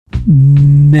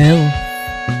MILF,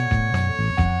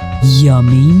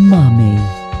 Yummy Mummy,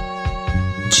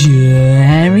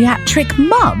 Geriatric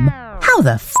Mum? How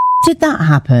the did that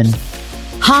happen?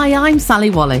 Hi, I'm Sally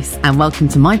Wallace and welcome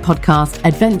to my podcast,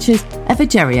 Adventures of a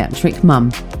Geriatric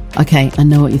Mum. Okay, I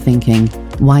know what you're thinking.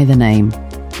 Why the name?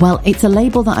 Well, it's a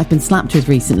label that I've been slapped with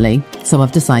recently, so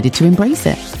I've decided to embrace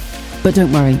it. But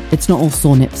don't worry, it's not all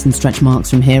sore nips and stretch marks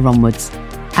from here onwards.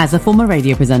 As a former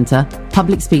radio presenter,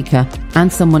 public speaker,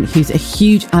 and someone who's a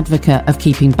huge advocate of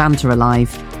keeping banter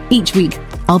alive, each week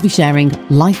I'll be sharing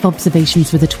life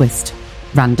observations with a twist,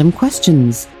 random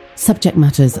questions, subject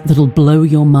matters that'll blow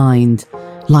your mind,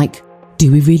 like,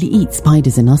 do we really eat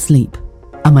spiders in our sleep?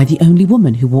 Am I the only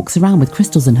woman who walks around with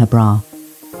crystals in her bra?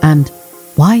 And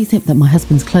why is it that my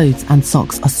husband's clothes and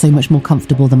socks are so much more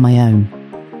comfortable than my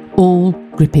own? All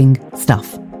gripping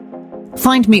stuff.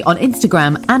 Find me on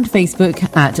Instagram and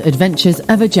Facebook at Adventures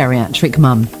of a Geriatric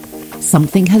Mum.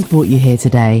 Something has brought you here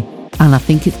today, and I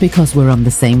think it's because we're on the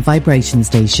same vibration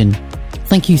station.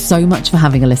 Thank you so much for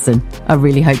having a listen. I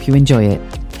really hope you enjoy it.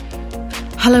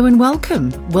 Hello and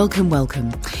welcome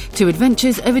to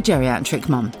Adventures of a Geriatric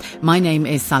Mum. My name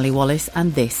is Sally Wallace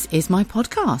and this is my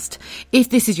podcast.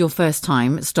 If this is your first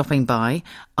time stopping by,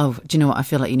 do you know what? I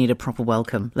feel like you need a proper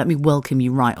welcome. Let me welcome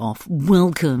you right off.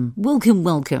 Welcome.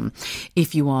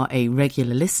 If you are a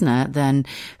regular listener, then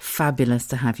fabulous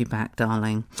to have you back,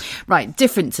 darling. Right,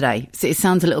 different today. So it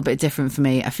sounds a little bit different for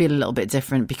me. I feel a little bit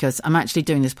different because I'm actually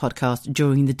doing this podcast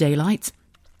during the daylight,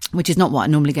 which is not what I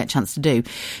normally get a chance to do.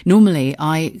 Normally,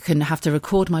 I can have to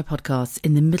record my podcasts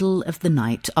in the middle of the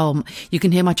night. You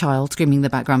can hear my child screaming in the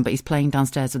background, but he's playing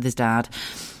downstairs with his dad.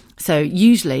 So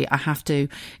usually I have to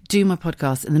do my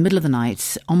podcast in the middle of the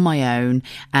night on my own.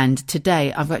 And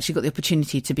today I've actually got the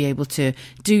opportunity to be able to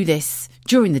do this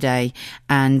during the day.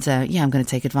 And I'm going to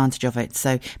take advantage of it.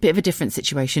 So a bit of a different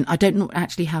situation. I don't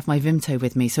actually have my Vimto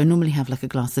with me. So I normally have like a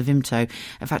glass of Vimto.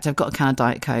 In fact, I've got a can of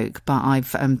Diet Coke, but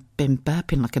I've been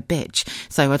burping like a bitch.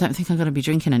 So I don't think I'm going to be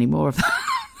drinking any more of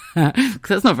that because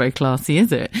that's not very classy,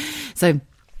 is it? So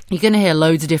you're going to hear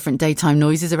loads of different daytime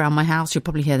noises around my house. You'll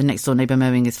probably hear the next door neighbour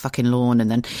mowing his fucking lawn. And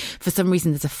then for some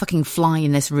reason, there's a fucking fly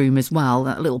in this room as well.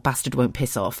 That little bastard won't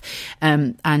piss off.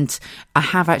 And I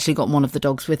have actually got one of the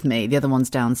dogs with me. The other one's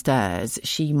downstairs.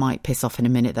 She might piss off in a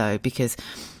minute, though, because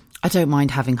I don't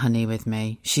mind having Honey with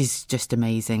me. She's just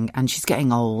amazing. And she's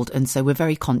getting old. And so we're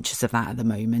very conscious of that at the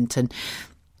moment. And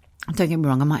don't get me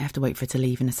wrong, I might have to wait for her to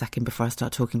leave in a second before I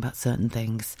start talking about certain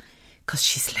things, because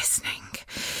she's listening.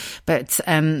 But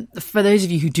for those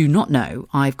of you who do not know,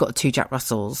 I've got two Jack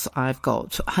Russells. I've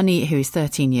got Honey, who is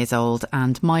 13 years old,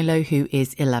 and Milo, who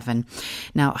is 11.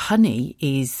 Now, Honey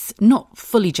is not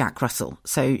fully Jack Russell,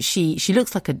 so she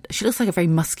looks like a very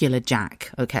muscular Jack.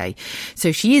 Okay,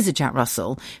 so she is a Jack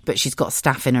Russell, but she's got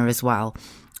staff in her as well.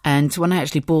 And when I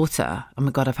actually bought her, oh my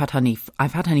God, I've had Honey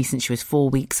since she was 4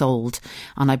 weeks old.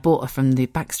 And I bought her from the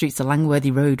back streets of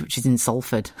Langworthy Road, which is in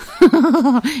Salford.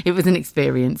 It was an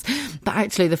experience. But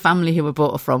actually, the family who I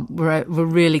bought her from were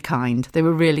really kind. They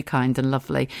were really kind and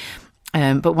lovely.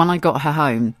 But when I got her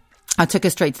home, I took her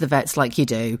straight to the vets like you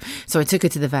do. So I took her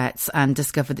to the vets and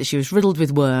discovered that she was riddled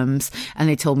with worms, and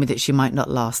they told me that she might not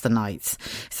last the night.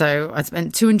 So I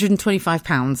spent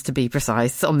 £225 to be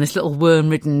precise on this little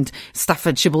worm-ridden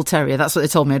Staffordshire Bull Terrier. That's what they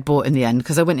told me I'd bought in the end,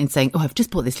 because I went in saying, I've just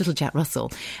bought this little Jack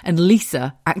Russell. And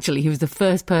Lisa, actually, who was the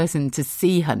first person to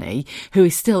see Honey, who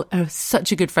is still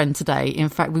such a good friend today. In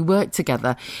fact, we worked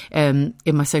together in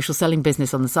my social selling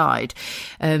business on the side.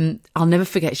 I'll never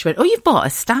forget, she went, you've bought a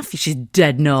staff? She's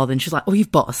dead northern. She's like,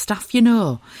 you've bought a staff, you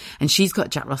know. And she's got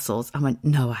Jack Russells. I went,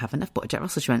 no, I haven't. I've bought a Jack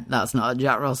Russell. She went, that's not a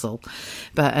Jack Russell.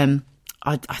 But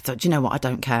I thought, you know what? I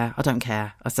don't care.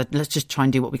 I said, let's just try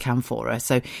and do what we can for her.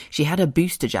 So she had her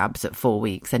booster jabs at 4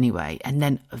 weeks anyway. And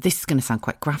then this is going to sound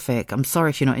quite graphic. I'm sorry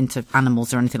if you're not into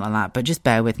animals or anything like that, but just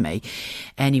bear with me.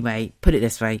 Anyway, put it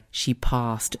this way. She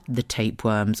passed the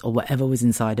tapeworms or whatever was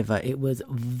inside of her. It was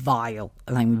vile.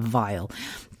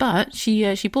 But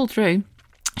she pulled through.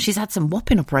 She's had some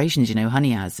whopping operations,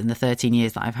 Honey has, in the 13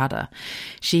 years that I've had her.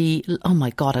 Oh my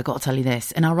God, I got to tell you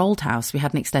this. In our old house, we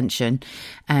had an extension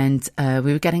and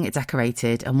we were getting it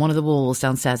decorated, and one of the walls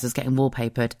downstairs was getting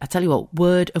wallpapered. I tell you what,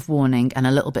 word of warning and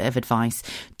a little bit of advice.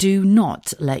 Do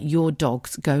not let your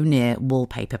dogs go near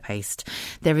wallpaper paste.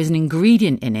 There is an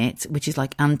ingredient in it, which is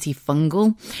like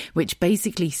antifungal, which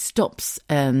basically stops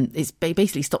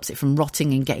it from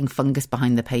rotting and getting fungus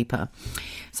behind the paper.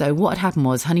 So what had happened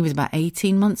was Honey was about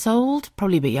 18 months old,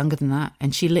 probably a bit younger than that.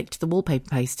 And she licked the wallpaper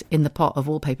paste in the pot of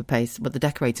wallpaper paste, what the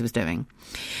decorator was doing.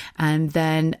 And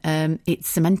then it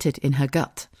cemented in her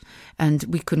gut. And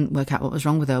we couldn't work out what was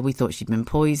wrong with her. We thought she'd been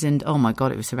poisoned. Oh my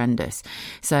God, it was horrendous.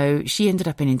 So she ended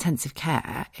up in intensive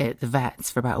care at the vets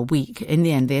for about a week. In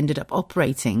the end, they ended up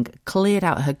operating, cleared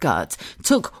out her gut,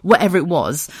 took whatever it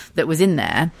was that was in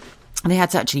there. They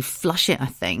had to actually flush it, I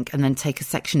think, and then take a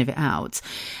section of it out.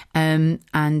 And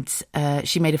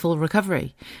she made a full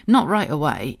recovery. Not right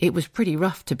away. It was pretty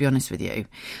rough, to be honest with you.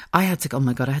 I had to go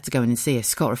in and see her.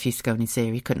 Scott refused to go in and see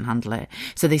her. He couldn't handle it.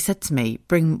 So they said to me,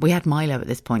 we had Milo at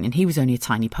this point, and he was only a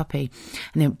tiny puppy.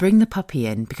 And they went, bring the puppy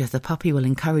in, because the puppy will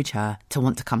encourage her to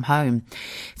want to come home.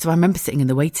 So I remember sitting in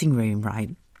the waiting room, right?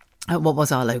 What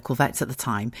was our local vets at the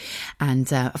time.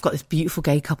 And I've got this beautiful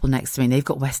gay couple next to me, and they've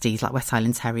got Westies, like West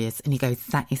Highland Terriers. And he goes, is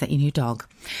that your new dog?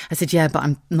 I said, yeah, but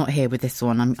I'm not here with this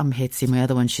one. I'm here to see my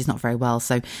other one. She's not very well.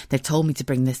 So they've told me to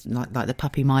bring this, like the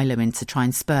puppy Milo in, to try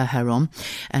and spur her on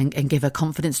and give her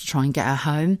confidence to try and get her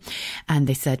home. And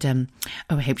they said,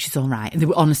 I hope she's all right.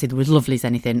 And honestly, they were lovely as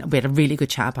anything. We had a really good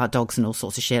chat about dogs and all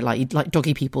sorts of shit, like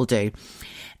doggy people do.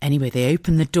 Anyway, they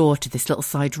opened the door to this little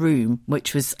side room,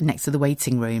 which was next to the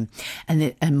waiting room.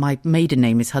 And my maiden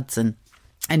name is Hudson.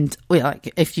 And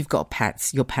if you've got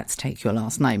pets, your pets take your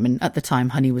last name. And at the time,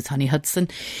 Honey was Honey Hudson.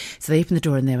 So they opened the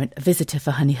door and they went, a visitor for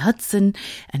Honey Hudson.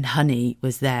 And Honey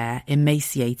was there,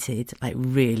 emaciated, like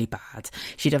really bad.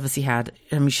 She'd obviously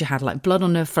she had like blood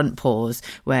on her front paws,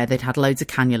 where they'd had loads of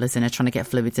cannulas in her, trying to get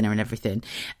fluids in her and everything.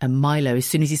 And Milo, as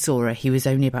soon as he saw her, he was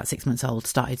only about 6 months old,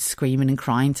 started screaming and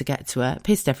crying to get to her,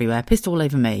 pissed everywhere, pissed all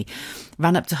over me,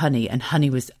 ran up to Honey, and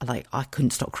Honey was like, I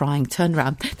couldn't stop crying, turned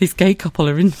around, this gay couple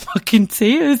are in fucking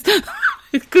tears.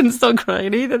 I couldn't stop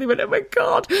crying either. They went, oh my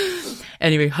God.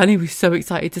 Anyway, Honey was so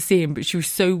excited to see him, but she was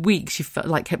so weak. She felt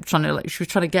like she was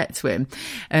trying to get to him.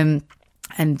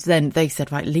 And then they said,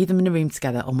 right, leave them in a room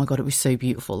together. Oh my God, it was so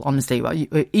beautiful. Honestly,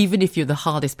 even if you're the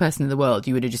hardest person in the world,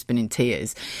 you would have just been in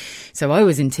tears. So I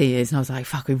was in tears and I was like,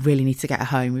 fuck, we really need to get her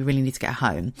home. We really need to get her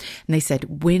home. And they said,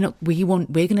 we're going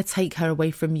to take her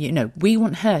away from you. No, we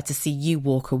want her to see you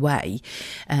walk away,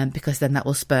 because then that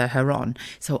will spur her on.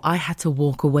 So I had to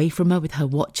walk away from her with her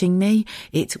watching me.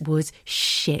 It was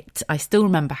shit. I still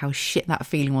remember how shit that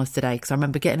feeling was today, because I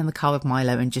remember getting in the car with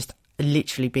Milo and just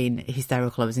literally being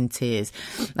hysterical. I was in tears,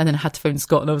 and then I had to phone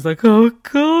Scott, and I was like, oh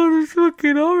God, it's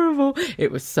fucking horrible.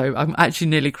 I'm actually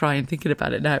nearly crying thinking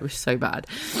about it now. It was so bad.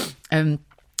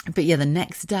 But yeah, the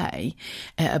next day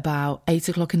at about 8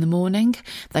 o'clock in the morning,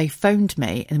 they phoned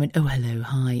me and they went, oh, hello,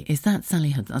 hi, is that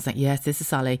Sally Hudson? I was like, yes, this is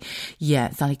Sally.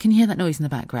 Yeah, Sally, can you hear that noise in the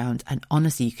background? And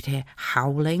honestly, you could hear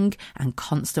howling and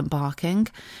constant barking.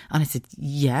 And I said,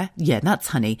 yeah, that's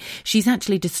Honey. She's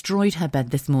actually destroyed her bed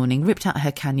this morning, ripped out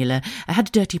her cannula, had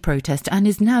a dirty protest, and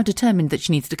is now determined that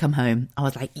she needs to come home. I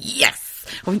was like, yes.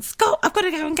 I went, Scott, I've got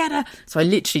to go and get her. So I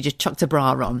literally just chucked a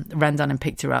bra on, ran down and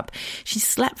picked her up. She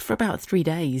slept for about 3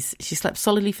 days. She slept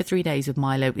solidly for 3 days with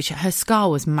Milo, which her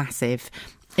scar was massive.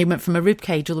 It went from a rib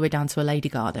cage all the way down to a lady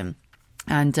garden.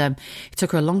 And it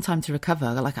took her a long time to recover.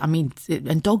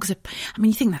 And dogs are,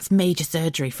 you think that's major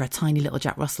surgery for a tiny little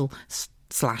Jack Russell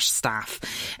 /staff.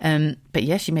 But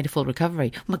yeah, she made a full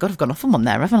recovery. Oh my God, I've gone off on one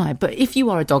there, haven't I? But if you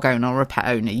are a dog owner or a pet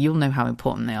owner, you'll know how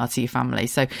important they are to your family.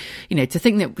 So, to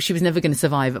think that she was never going to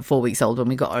survive at 4 weeks old when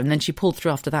we got her, and then she pulled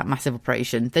through after that massive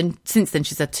operation. Then since then,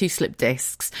 she's had 2 slip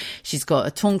discs. She's got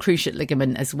a torn cruciate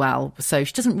ligament as well. So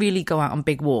she doesn't really go out on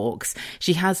big walks.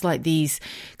 She has like these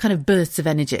kind of bursts of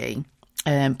energy.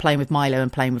 Playing with Milo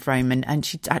and playing with Roman, and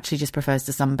she actually just prefers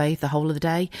to sunbathe the whole of the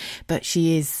day. But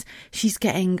she's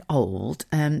getting old,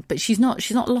 but she's not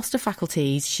lost her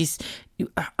faculties.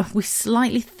 We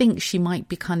slightly think she might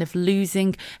be kind of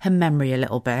losing her memory a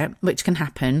little bit, which can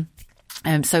happen.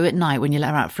 So at night when you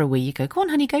let her out for a wee, you go on,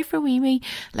 honey, go for a wee,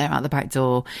 let her out the back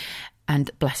door.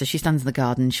 And bless her, she stands in the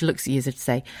garden, she looks at you as if to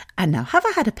say, and now, have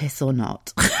I had a piss or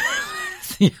not?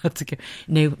 So you have to go,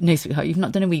 no, sweetheart, you've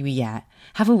not done a wee yet.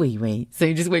 Have a wee. So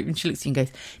you just wait when she looks at you and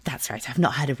goes, that's right, I've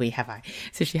not had a wee, have I?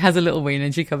 So she has a little wee and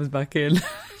then she comes back in.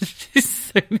 She's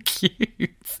so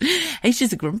cute. And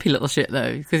she's a grumpy little shit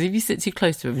though, because if you sit too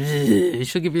close to her,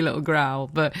 she'll give you a little growl.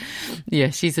 But yeah,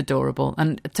 she's adorable.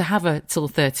 And to have her till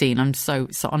 13, I'm so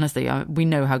honestly, we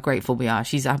know how grateful we are.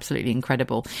 She's absolutely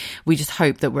incredible. We just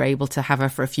hope that we're able to have her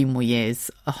for a few more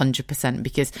years, 100%,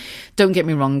 because don't get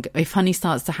me wrong, if Honey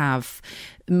starts to have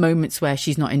moments where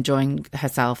she's not enjoying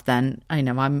herself, then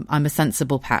I'm a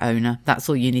sensible pet owner. That's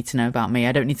all you need to know about me.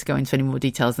 I don't need to go into any more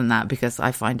details than that, because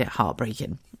I find it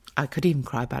heartbreaking. I could even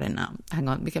cry about it now. Hang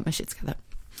on, let me get my shit together.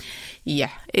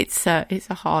 Yeah, it's a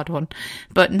hard one,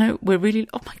 but no, we're really,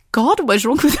 oh my God, what's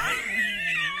wrong with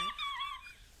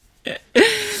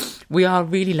we are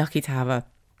really lucky to have her.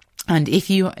 And if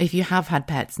you have had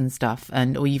pets and stuff,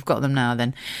 or you've got them now,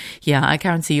 then yeah, I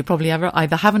guarantee you're probably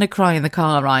either having a cry in the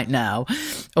car right now,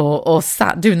 or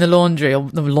sat doing the laundry, or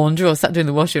sat doing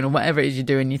the washing, or whatever it is you're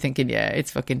doing. You're thinking, yeah, it's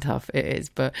fucking tough. It is,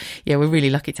 but yeah, we're really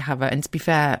lucky to have her. And to be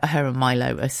fair, her and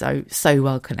Milo are so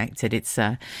well connected. It's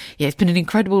it's been an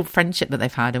incredible friendship that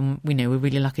they've had, and we're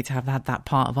really lucky to have had that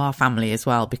part of our family as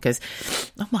well. Because,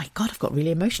 oh my God, I've got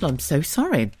really emotional. I'm so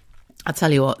sorry. I'll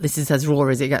tell you what, this is as raw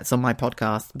as it gets on my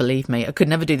podcast. Believe me, I could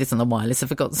never do this on the wireless.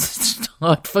 If I got to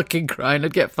start fucking crying,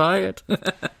 I'd get fired.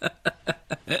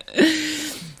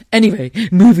 Anyway,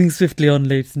 moving swiftly on,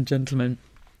 ladies and gentlemen.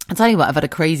 I'll tell you what, I've had a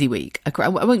crazy week. I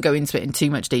won't go into it in too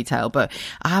much detail, but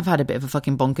I have had a bit of a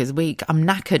fucking bonkers week. I'm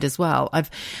knackered as well. I've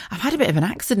had a bit of an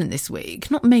accident this week.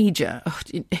 Not major.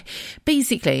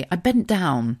 Basically, I bent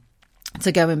down to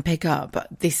go and pick up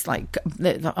this,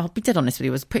 I'll be dead honest with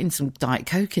you, I was putting some Diet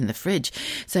Coke in the fridge.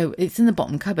 So it's in the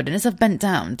bottom cupboard. And as I've bent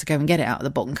down to go and get it out of the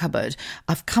bottom cupboard,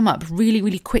 I've come up really,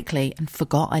 really quickly and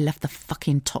forgot I left the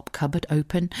fucking top cupboard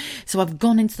open. So I've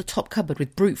gone into the top cupboard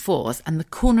with brute force, and the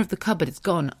corner of the cupboard has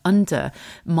gone under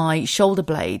my shoulder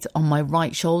blade on my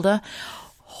right shoulder.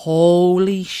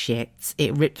 Holy shit,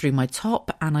 it ripped through my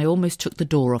top and I almost took the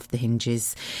door off the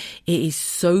hinges. It is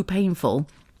so painful.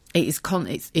 It is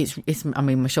I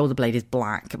mean, my shoulder blade is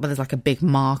black, but there's like a big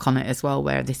mark on it as well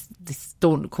where this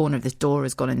corner of this door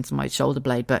has gone into my shoulder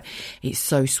blade, but it's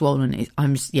so swollen.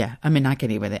 I'm in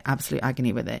agony with it, absolute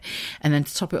agony with it. And then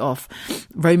to top it off,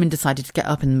 Roman decided to get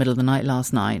up in the middle of the night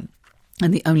last night.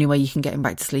 And the only way you can get him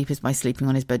back to sleep is by sleeping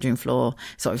on his bedroom floor.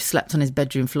 So I've slept on his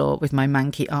bedroom floor with my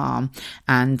manky arm,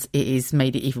 and it has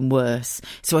made it even worse.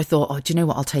 So I thought, do you know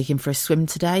what? I'll take him for a swim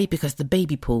today, because the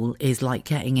baby pool is like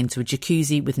getting into a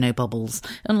jacuzzi with no bubbles,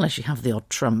 unless you have the odd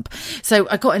trump. So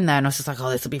I got in there and I was just like,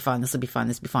 this will be fine. This will be fine.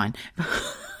 This will be fine.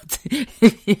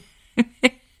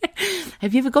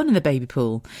 Have you ever gone in the baby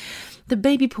pool? The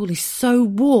baby pool is so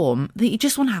warm that you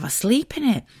just want to have a sleep in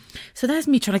it. So there's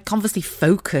me trying to obviously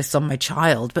focus on my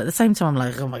child, but at the same time I'm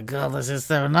like, oh my God, this is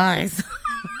so nice. I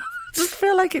just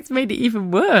feel like it's made it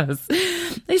even worse.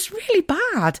 It's really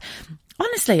bad.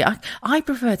 Honestly, I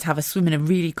prefer to have a swim in a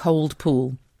really cold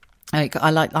pool. I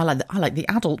like the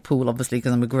adult pool, obviously,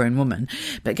 because I'm a grown woman.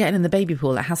 But getting in the baby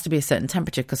pool, it has to be a certain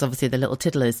temperature, because obviously the little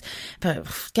tiddlers. But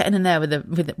getting in there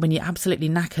with when you're absolutely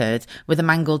knackered with a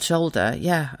mangled shoulder,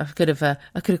 yeah, I could have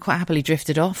quite happily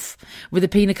drifted off with a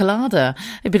pina colada.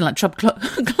 It'd been like Club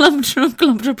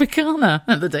Tropicana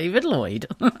at the David Lloyd.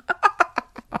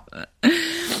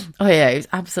 Oh yeah, it was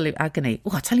absolute agony.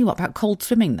 Oh, I'll tell you what about cold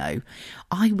swimming though.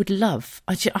 I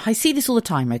see this all the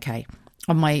time, okay,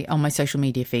 on my social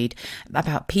media feed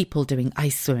about people doing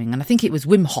ice swimming. And I think it was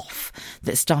Wim Hof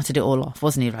that started it all off,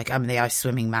 wasn't he? Like, I'm the ice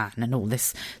swimming man and all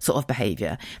this sort of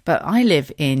behaviour. But I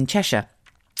live in Cheshire,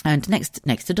 and next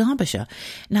to Derbyshire.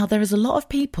 Now, there is a lot of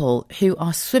people who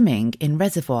are swimming in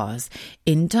reservoirs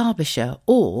in Derbyshire,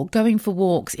 or going for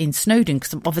walks in Snowdon,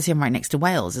 because obviously I'm right next to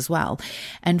Wales as well,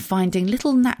 and finding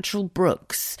little natural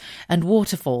brooks and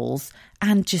waterfalls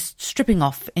and just stripping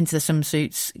off into the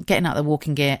swimsuits, getting out the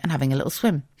walking gear and having a little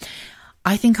swim.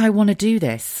 I think I want to do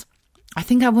this. I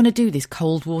think I want to do this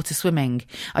cold water swimming.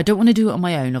 I don't want to do it on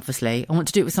my own, obviously. I want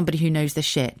to do it with somebody who knows their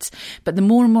shit. But the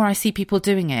more and more I see people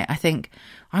doing it, I think,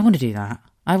 I want to do that.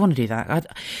 I want to do that.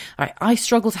 I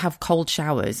struggle to have cold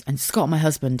showers, and Scott, my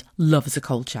husband, loves a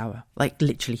cold shower. Like,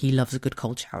 literally, he loves a good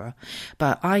cold shower.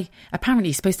 But apparently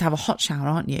you're supposed to have a hot shower,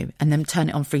 aren't you? And then turn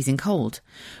it on freezing cold.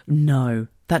 No,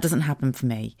 that doesn't happen for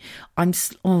me.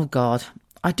 Oh God.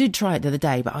 I did try it the other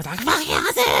day, but I was like,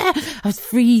 I was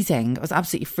freezing. I was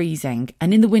absolutely freezing.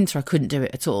 And in the winter, I couldn't do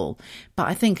it at all. But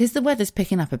I think as the weather's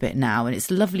picking up a bit now, and it's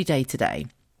a lovely day today,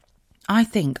 I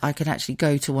think I could actually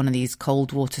go to one of these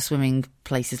cold water swimming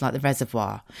places like the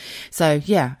reservoir. So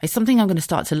yeah, it's something I'm going to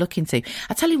start to look into.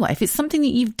 I tell you what, if it's something that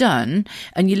you've done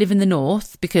and you live in the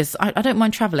north, because I don't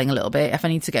mind travelling a little bit if I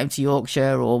need to go to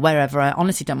Yorkshire or wherever. I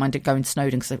honestly don't mind going to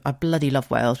Snowdon, because I bloody love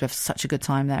Wales. We have such a good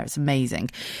time there. It's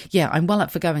amazing. Yeah, I'm well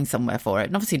up for going somewhere for it.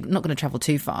 And obviously I'm not going to travel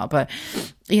too far, but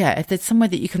yeah, if there's somewhere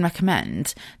that you can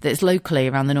recommend that's locally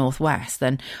around the northwest,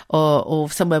 then or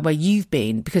somewhere where you've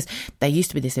been, because there used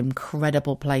to be this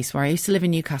incredible place where I used to live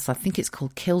in Newcastle. I think it's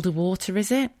called Kildawater,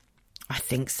 is it? I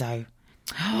think so.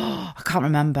 I can't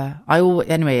remember. I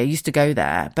used to go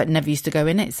there, but never used to go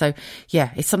in it. So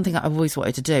yeah, it's something that I've always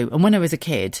wanted to do. And when I was a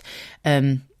kid,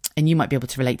 and you might be able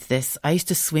to relate to this, I used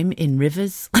to swim in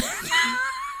rivers.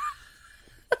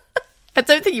 I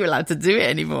don't think you're allowed to do it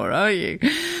anymore, are you?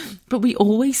 But we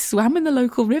always swam in the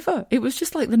local river. It was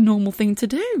just like the normal thing to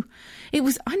do.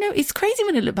 I know, it's crazy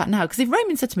when I look back now, because if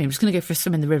Roman said to me, I'm just going to go for a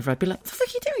swim in the river, I'd be like, what the fuck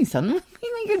are you doing, son? What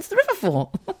are are you going to the river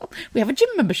for? We have a gym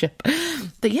membership.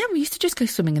 But yeah, we used to just go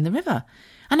swimming in the river.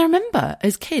 And I remember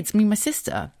as kids, me and my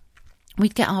sister,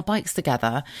 we'd get our bikes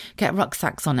together, get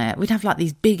rucksacks on it. We'd have like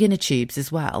these big inner tubes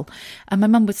as well. And my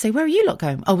mum would say, where are you lot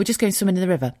going? Oh, we're just going swimming in the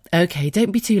river. Okay,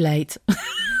 don't be too late.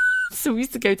 So we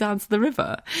used to go down to the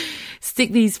river,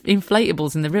 stick these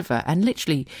inflatables in the river, and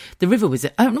literally the river was,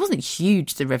 it wasn't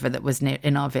huge, the river that was near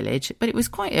in our village, but it was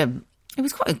quite a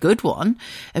good one.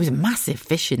 There was a massive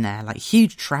fish in there, like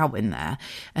huge trout in there.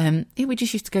 We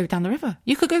just used to go down the river.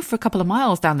 You could go for a couple of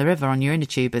miles down the river on your inner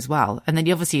tube as well. And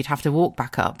then obviously you'd have to walk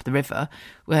back up the river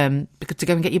to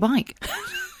go and get your bike.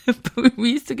 But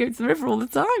we used to go to the river all the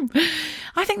time.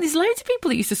 I think there's loads of people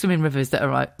that used to swim in rivers that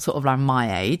are sort of around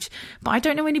my age, but I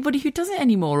don't know anybody who does it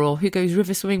anymore or who goes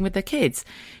river swimming with their kids.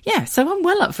 Yeah, so I'm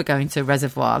well up for going to a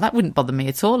reservoir. That wouldn't bother me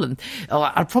at all. And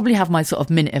I'd probably have my sort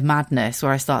of minute of madness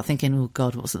where I start thinking, oh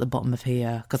God, what's at the bottom of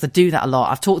here? Because I do that a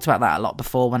lot. I've talked about that a lot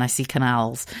before when I see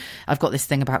canals. I've got this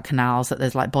thing about canals that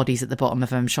there's like bodies at the bottom of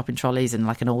them, shopping trolleys and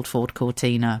like an old Ford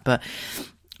Cortina. But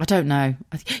I don't know.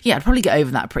 Yeah, I'd probably get over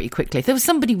that pretty quickly. If there was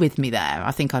somebody with me there, I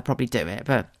think I'd probably do it.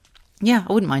 But yeah,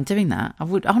 I wouldn't mind doing that. I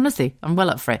would, honestly, I'm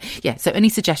well up for it. Yeah, so any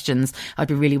suggestions, I'd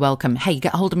be really welcome. Hey,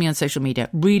 get a hold of me on social media.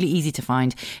 Really easy to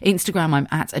find. Instagram, I'm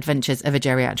at Adventures of a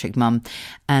Geriatric Mum.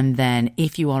 And then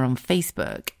if you are on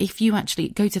Facebook, if you actually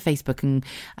go to Facebook, and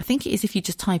I think it is if you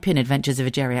just type in Adventures of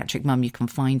a Geriatric Mum, you can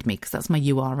find me because that's my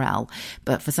URL.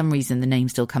 But for some reason, the name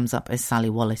still comes up as Sally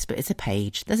Wallace, but it's a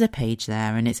page. There's a page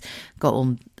there and it's got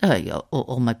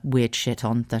all my weird shit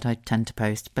on that I tend to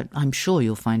post. But I'm sure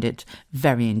you'll find it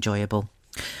very enjoyable.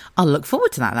 I'll look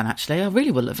forward to that then, actually. I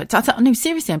really will look forward to it. No,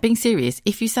 seriously, I'm being serious.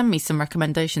 If you send me some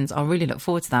recommendations, I'll really look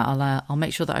forward to that. I'll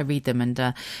make sure that I read them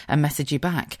and message you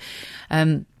back.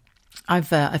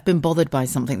 I've been bothered by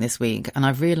something this week and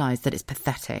I've realised that it's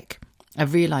pathetic.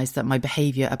 I've realised that my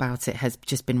behaviour about it has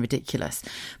just been ridiculous,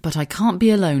 but I can't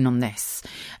be alone on this.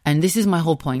 And this is my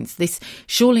whole point.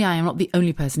 Surely I am not the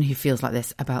only person who feels like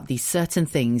this about these certain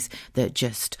things that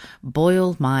just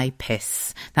boil my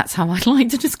piss. That's how I'd like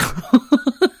to describe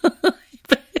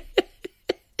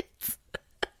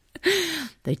it.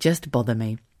 They just bother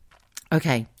me.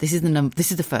 Okay, this is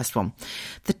the first one.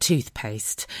 The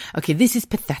toothpaste. Okay, this is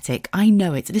pathetic. I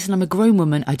know it. Listen, I'm a grown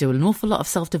woman. I do an awful lot of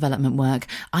self-development work.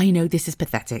 I know this is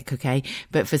pathetic, okay?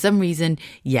 But for some reason,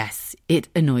 yes, it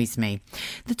annoys me.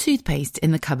 The toothpaste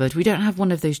in the cupboard, we don't have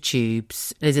one of those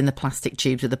tubes, as in the plastic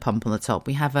tubes with the pump on the top.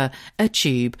 We have a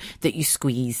tube that you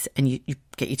squeeze and you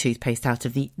get your toothpaste out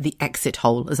of the exit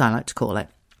hole, as I like to call it.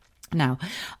 Now,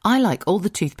 I like all the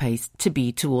toothpaste to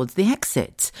be towards the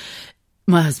exit.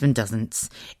 My husband doesn't.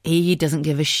 He doesn't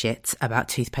give a shit about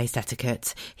toothpaste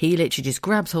etiquette. He literally just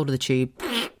grabs hold of the tube,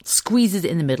 squeezes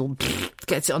it in the middle,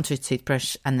 gets it onto his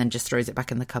toothbrush, and then just throws it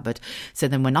back in the cupboard. So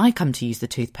then when I come to use the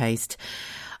toothpaste,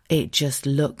 it just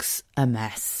looks a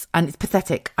mess. And it's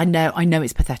pathetic. I know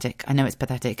it's pathetic.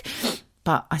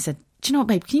 But I said, do you know what,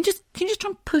 babe? Can you just try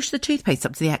and push the toothpaste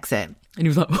up to the exit? And he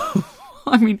was like,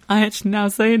 I mean, I actually now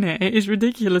saying it is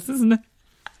ridiculous, isn't it?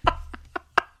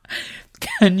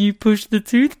 Can you push the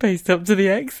toothpaste up to the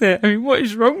exit? I mean, what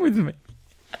is wrong with me?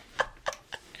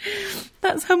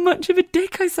 That's how much of a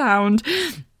dick I sound.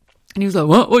 And he was like,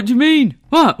 what? What do you mean?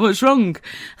 What's wrong? I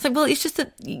was like, well, it's just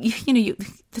that,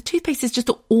 the toothpaste is just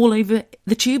all over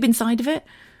the tube inside of it.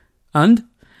 And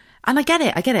I get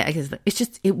it. It's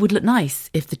just, it would look nice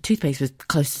if the toothpaste was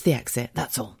close to the exit.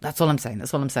 That's all I'm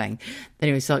saying.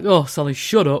 Anyway, he's like, oh, Sally,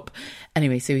 shut up.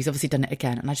 Anyway, so he's obviously done it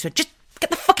again. And I just said, just get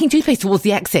the fucking toothpaste towards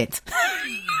the exit.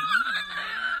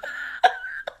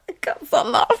 I can't stop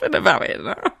laughing about it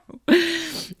now.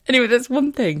 Anyway, that's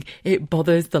one thing. It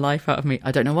bothers the life out of me.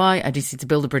 I don't know why. I just need to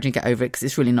build a bridge and get over it because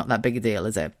it's really not that big a deal,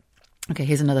 is it? Okay,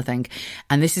 here's another thing.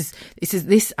 And this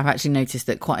I've actually noticed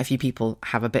that quite a few people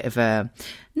have a bit of a,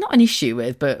 not an issue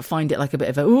with, but find it like a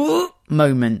bit of a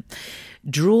moment.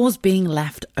 Drawers being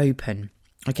left open.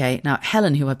 Okay, now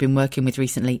Helen, who I've been working with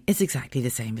recently, is exactly the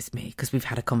same as me because we've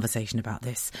had a conversation about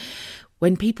this.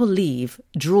 When people leave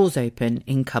drawers open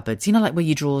in cupboards, like where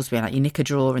your drawers, where like your knicker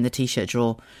drawer and the t-shirt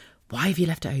drawer, why have you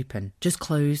left it open? Just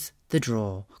close the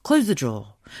drawer. Close the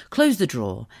drawer. Close the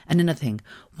drawer. And another thing,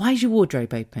 why is your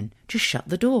wardrobe open? Just shut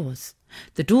the doors.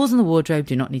 The doors in the wardrobe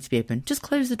do not need to be open. Just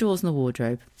close the doors in the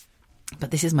wardrobe.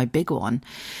 But this is my big one.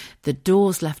 The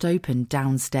doors left open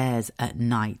downstairs at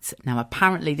night. Now,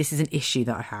 apparently this is an issue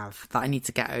that I have that I need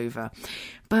to get over.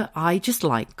 But I just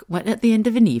at the end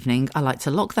of an evening, I like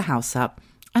to lock the house up.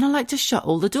 And I like to shut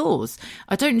all the doors.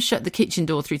 I don't shut the kitchen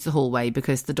door through to the hallway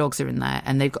because the dogs are in there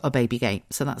and they've got a baby gate.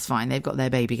 So that's fine. They've got their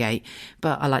baby gate.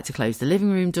 But I like to close the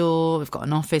living room door. We've got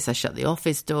an office. I shut the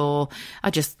office door.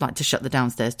 I just like to shut the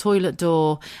downstairs toilet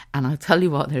door. And I'll tell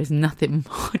you what, there is nothing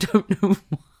more. I don't know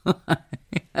why.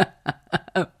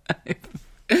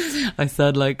 I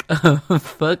sound like a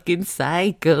fucking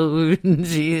psycho.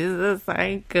 She's a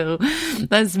psycho.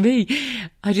 That's me.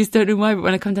 I just don't know why, but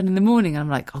when I come down in the morning, I'm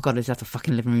like, oh God, I just have the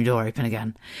fucking living room door open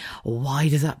again. Why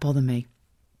does that bother me?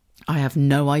 I have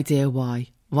no idea why.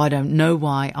 Well, I don't know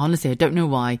why. Honestly, I don't know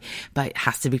why, but it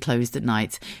has to be closed at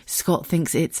night. Scott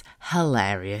thinks it's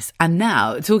hilarious. And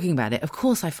now, talking about it, of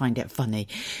course I find it funny.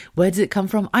 Where does it come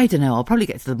from? I don't know. I'll probably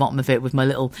get to the bottom of it with my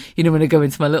little, when I go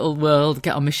into my little world,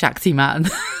 get on my Shakti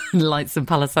mat and light some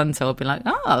Palo Santo, I'll be like,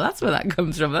 oh, that's where that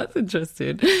comes from. That's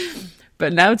interesting.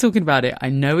 But now talking about it, I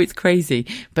know it's crazy,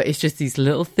 but it's just these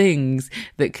little things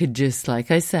that could just,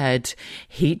 like I said,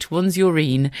 heat one's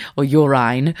urine or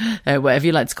urine, whatever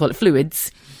you like to call it,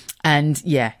 fluids. And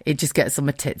yeah, it just gets on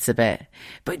my tits a bit.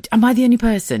 But am I the only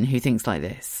person who thinks like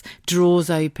this? Drawers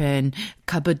open,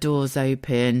 cupboard doors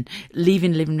open,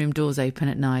 leaving living room doors open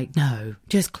at night. No,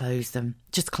 just close them.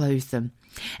 Just close them.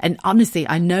 And honestly,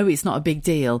 I know it's not a big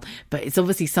deal, but it's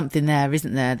obviously something there,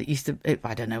 isn't there, that used to,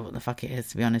 I don't know what the fuck it is,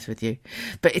 to be honest with you.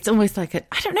 But it's almost like,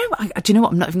 I don't know. Do you know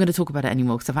what? I'm not even going to talk about it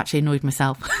anymore because I've actually annoyed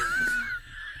myself.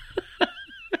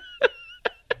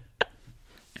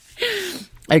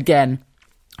 Again,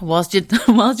 whilst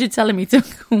you're telling me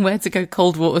where to go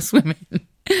cold water swimming,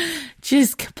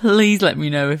 just please let me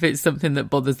know if it's something that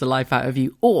bothers the life out of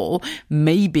you, or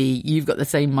maybe you've got the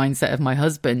same mindset of my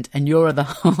husband and your other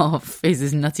half is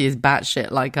as nutty as batshit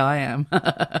like I am.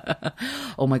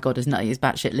 Oh my God, as nutty as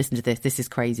batshit. Listen to this. This is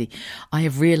crazy. I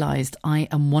have realised I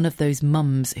am one of those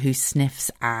mums who sniffs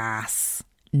ass.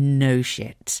 No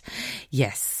shit.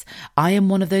 Yes, I am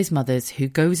one of those mothers who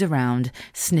goes around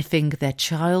sniffing their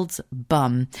child's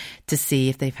bum to see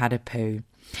if they've had a poo.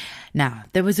 Now,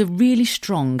 there was a really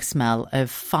strong smell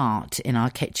of fart in our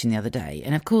kitchen the other day.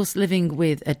 And of course, living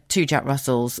with two Jack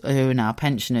Russells who are now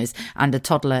pensioners and a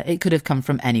toddler, it could have come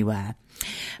from anywhere.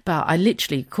 But I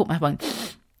literally caught my one.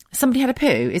 Somebody had a poo.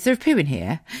 Is there a poo in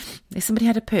here? Somebody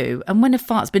had a poo. And when a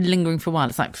fart's been lingering for a while,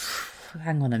 it's like,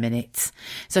 hang on a minute.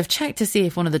 So I've checked to see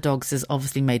if one of the dogs has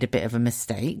obviously made a bit of a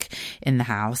mistake in the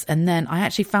house. And then I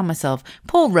actually found myself,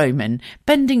 poor Roman,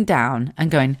 bending down and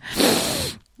going...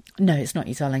 No, it's not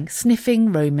you, darling.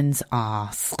 Sniffing Roman's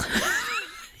arse.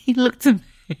 He looked at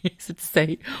me to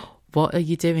say, what are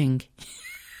you doing?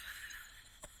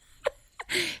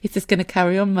 Is this going to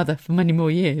carry on, mother, for many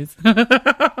more years?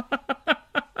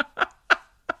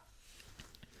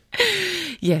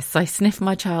 Yes, I sniffed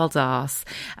my child's arse.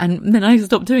 And then I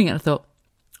stopped doing it. I thought,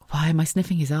 why am I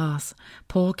sniffing his arse?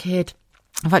 Poor kid.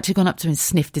 I've actually gone up to him and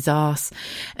sniffed his arse.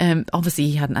 Obviously,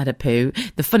 he hadn't had a poo.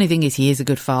 The funny thing is, he is a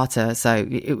good farter, so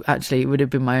it would have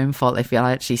been my own fault if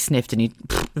I actually sniffed and he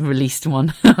released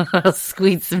one.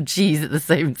 Squeezed some cheese at the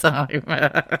same time.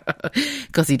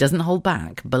 Because he doesn't hold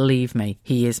back. Believe me,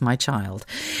 he is my child.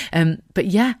 But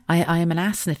yeah, I am an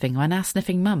ass-sniffing. I'm an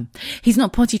ass-sniffing mum. He's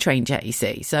not potty trained yet, you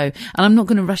see. So, and I'm not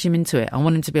going to rush him into it. I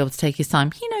want him to be able to take his time.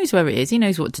 He knows where it is. He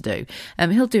knows what to do.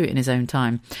 He'll do it in his own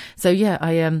time. So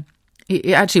yeah,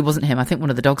 it actually wasn't him. I think one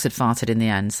of the dogs had farted in the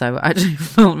end. So I actually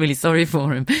felt really sorry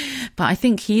for him. But I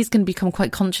think he's going to become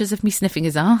quite conscious of me sniffing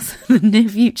his ass in the near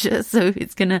future. So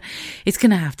it's going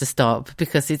to have to stop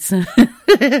because it's,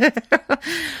 I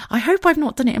hope I've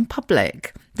not done it in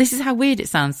public. This is how weird it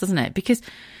sounds, doesn't it? Because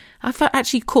I've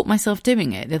actually caught myself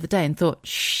doing it the other day and thought,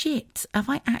 shit, have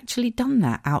I actually done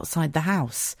that outside the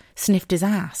house? Sniffed his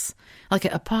ass? Like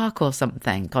at a park or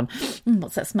something, gone,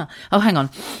 what's that smell? Oh, hang on.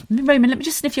 Roman, let me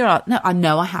just sniff your ass. No,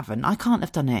 I haven't. I can't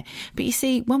have done it. But you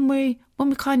see, when we're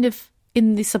kind of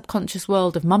in the subconscious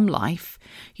world of mum life,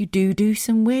 you do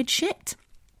some weird shit.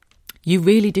 You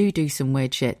really do some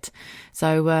weird shit.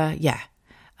 So, yeah.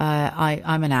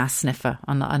 I'm an ass sniffer,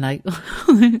 and I'm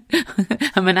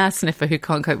an ass sniffer who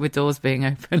can't cope with doors being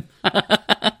open.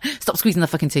 Stop squeezing the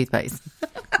fucking toothpaste.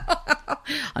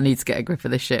 I need to get a grip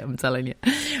of this shit, I'm telling you.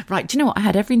 Right, do you know what? I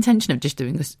had every intention of just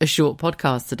doing a short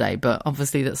podcast today, but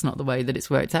obviously that's not the way that it's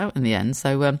worked out in the end.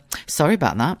 So sorry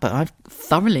about that, but I've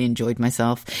thoroughly enjoyed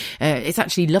myself. It's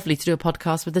actually lovely to do a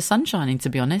podcast with the sun shining, to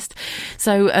be honest.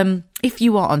 So if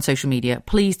you are on social media,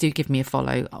 please do give me a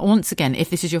follow. Once again, if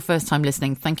this is your first time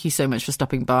listening, thank you so much for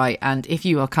stopping by. And if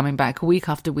you are coming back week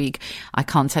after week, I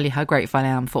can't tell you how grateful I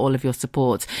am for all of your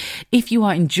support. If you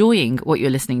are enjoying what you're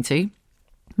listening to,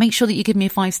 make sure that you give me a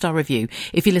 5-star review.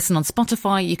 If you listen on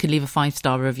Spotify, you can leave a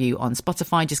 5-star review on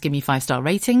Spotify. Just give me a 5-star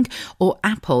rating. Or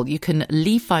Apple, you can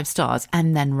leave 5 stars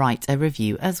and then write a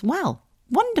review as well.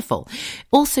 Wonderful.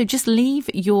 Also, just leave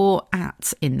your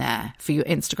 @ in there for your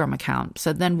Instagram account.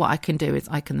 So then what I can do is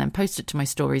I can then post it to my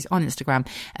stories on Instagram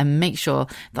and make sure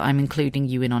that I'm including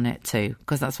you in on it too,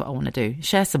 because that's what I want to do.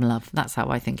 Share some love. That's how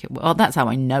I think it, well, that's how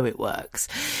I know it works.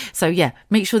 So yeah,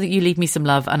 make sure that you leave me some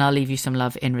love and I'll leave you some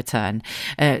love in return.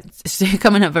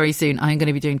 Coming up very soon, I'm going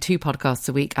to be doing 2 podcasts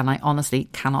a week and I honestly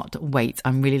cannot wait.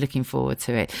 I'm really looking forward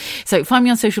to it. So find me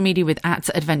on social media with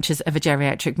 @Adventures of a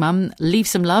Geriatric Mum. Leave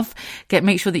some love.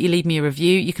 Make sure that you leave me a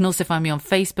review. You can also find me on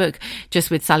Facebook,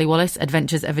 just with Sally Wallace,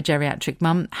 Adventures of a Geriatric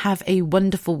Mum. Have a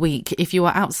wonderful week. If you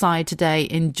are outside today,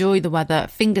 enjoy the weather.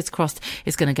 Fingers crossed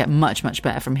it's going to get much, much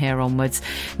better from here onwards.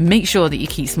 Make sure that you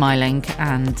keep smiling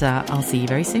and I'll see you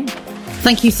very soon.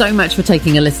 Thank you so much for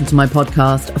taking a listen to my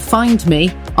podcast. Find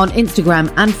me on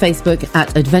Instagram and Facebook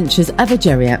at Adventures of a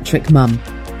Geriatric Mum,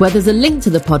 where there's a link to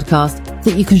the podcast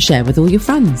that you can share with all your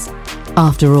friends.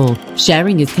 After all,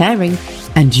 sharing is caring,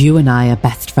 and you and I are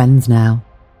best friends now.